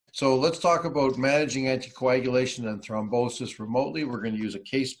So let's talk about managing anticoagulation and thrombosis remotely. We're going to use a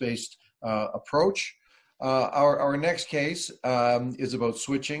case-based approach. Our next case is about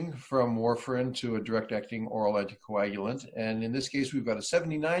switching from warfarin to a direct-acting oral anticoagulant. And in this case, we've got a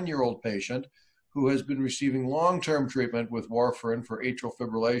 79-year-old patient who has been receiving long-term treatment with warfarin for atrial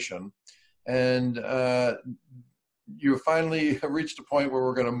fibrillation. And you finally have reached a point where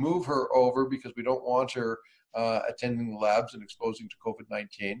we're going to move her over because we don't want her attending the labs and exposing to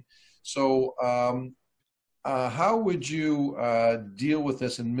COVID-19. So how would you deal with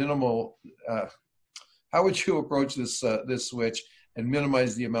this in minimal, how would you approach this, this switch and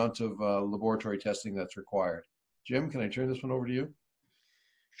minimize the amount of laboratory testing that's required? Jim, can I turn this one over to you?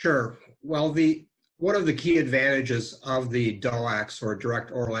 Sure. Well, one of the key advantages of the DOACs, or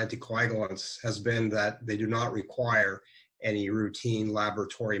direct oral anticoagulants, has been that they do not require any routine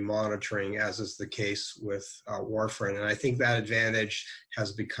laboratory monitoring, as is the case with warfarin. And I think that advantage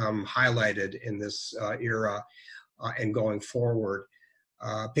has become highlighted in this era and going forward.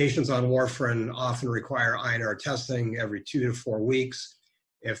 Patients on warfarin often require INR testing every 2 to 4 weeks.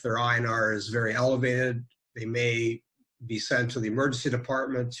 If their INR is very elevated, they may be sent to the emergency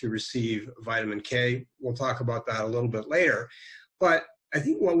department to receive vitamin K. We'll talk about that a little bit later. But I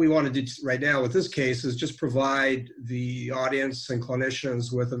think what we want to do right now with this case is just provide the audience and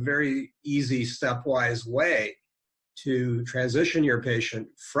clinicians with a very easy stepwise way to transition your patient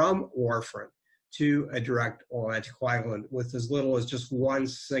from warfarin to a direct oral anticoagulant with as little as just one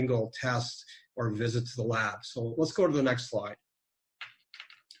single test or visit to the lab. So let's go to the next slide.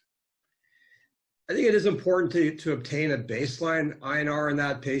 I think it is important to obtain a baseline INR in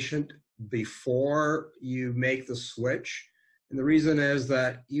that patient before you make the switch. And the reason is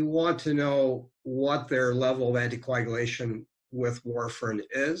that you want to know what their level of anticoagulation with warfarin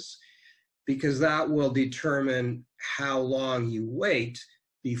is, because that will determine how long you wait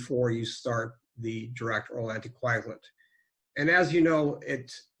before you start the direct oral anticoagulant. And as you know,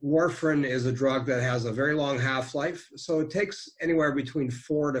 warfarin is a drug that has a very long half-life, so it takes anywhere between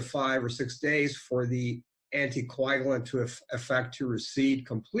 4 to 5 or 6 days for the anticoagulant effect to recede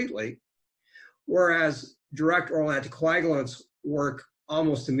completely, whereas direct oral anticoagulants work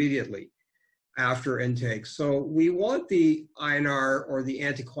almost immediately after intake. So we want the INR, or the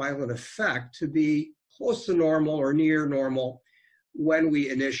anticoagulant effect, to be close to normal or near normal when we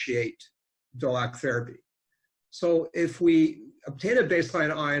initiate DOAC therapy. So if we obtain a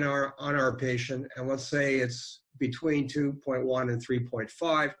baseline INR on our patient, and let's say it's between 2.1 and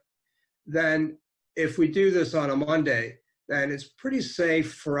 3.5, then if we do this on a Monday, then it's pretty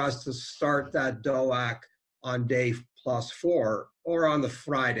safe for us to start that DOAC on day +4 or on the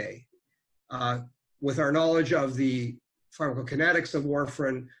Friday. With our knowledge of the pharmacokinetics of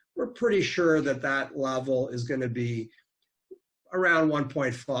warfarin, we're pretty sure that that level is going to be around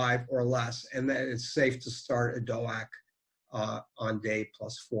 1.5 or less, and that it's safe to start a DOAC on day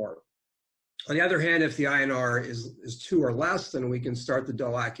 +4. On the other hand, if the INR is 2 or less, then we can start the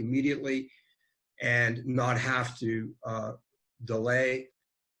DOAC immediately and not have to delay.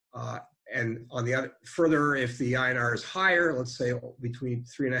 And on the other, further, if the INR is higher, let's say between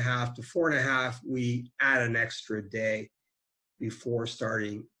 3.5 to 4.5, we add an extra day before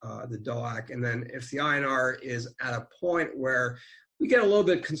starting the DOAC. And then if the INR is at a point where we get a little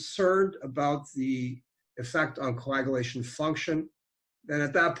bit concerned about the effect on coagulation function, then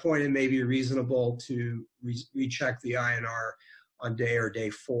at that point it may be reasonable to recheck the INR on day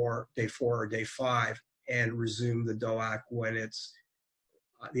 4 or day 5 and resume the DOAC when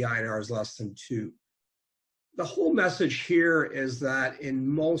the INR is less than 2. The whole message here is that in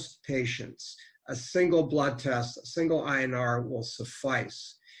most patients, a single blood test, a single INR will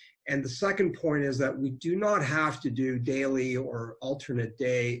suffice. And the second point is that we do not have to do daily or alternate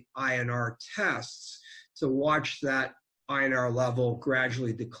day INR tests to watch that INR level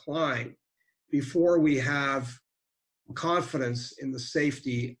gradually decline before we have confidence in the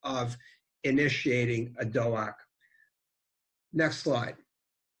safety of initiating a DOAC. Next slide.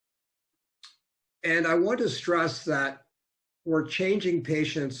 And I want to stress that we're changing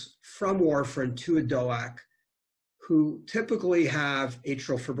patients from warfarin to a DOAC who typically have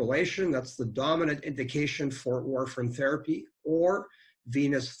atrial fibrillation, that's the dominant indication for warfarin therapy, or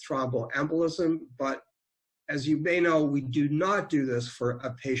venous thromboembolism. But as you may know, we do not do this for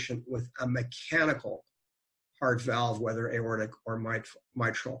a patient with a mechanical heart valve, whether aortic or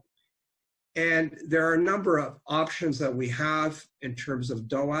mitral. And there are a number of options that we have in terms of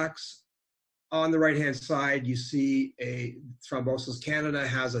DOACs. On the right-hand side, you see Thrombosis Canada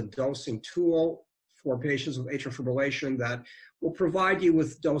has a dosing tool for patients with atrial fibrillation that will provide you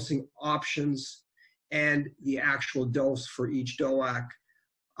with dosing options and the actual dose for each DOAC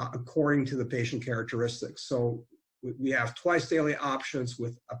according to the patient characteristics. So we have twice daily options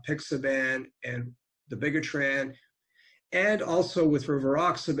with apixaban and dabigatran, and also with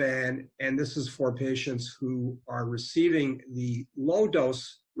rivaroxaban, and this is for patients who are receiving the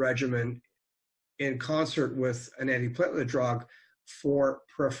low-dose regimen in concert with an antiplatelet drug for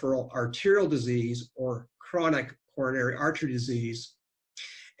peripheral arterial disease or chronic coronary artery disease.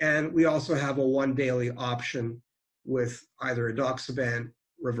 And we also have a one-daily option with either edoxaban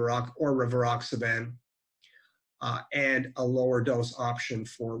or rivaroxaban, and a lower dose option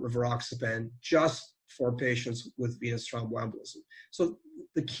for rivaroxaban just for patients with venous thromboembolism. So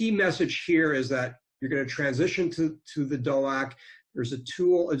the key message here is that you're going to transition to the DOAC. There's a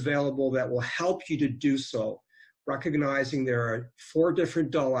tool available that will help you to do so, recognizing there are 4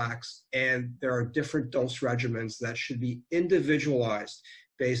 different DOACs and there are different dose regimens that should be individualized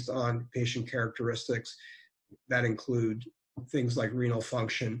based on patient characteristics that include things like renal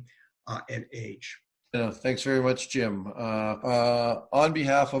function and age. Yeah, thanks very much, Jim. On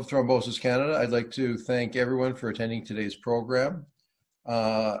behalf of Thrombosis Canada, I'd like to thank everyone for attending today's program.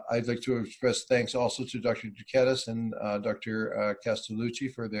 I'd like to express thanks also to Dr. Duquetis and Dr.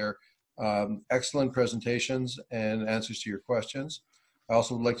 Castellucci for their excellent presentations and answers to your questions. I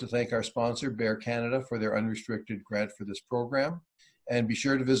also would like to thank our sponsor, Bear Canada, for their unrestricted grant for this program. And be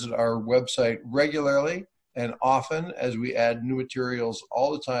sure to visit our website regularly and often, as we add new materials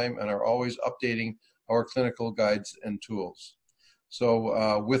all the time and are always updating our clinical guides and tools.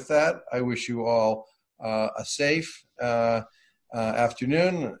 So with that, I wish you all a safe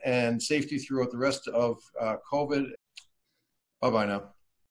afternoon and safety throughout the rest of COVID. Bye-bye now.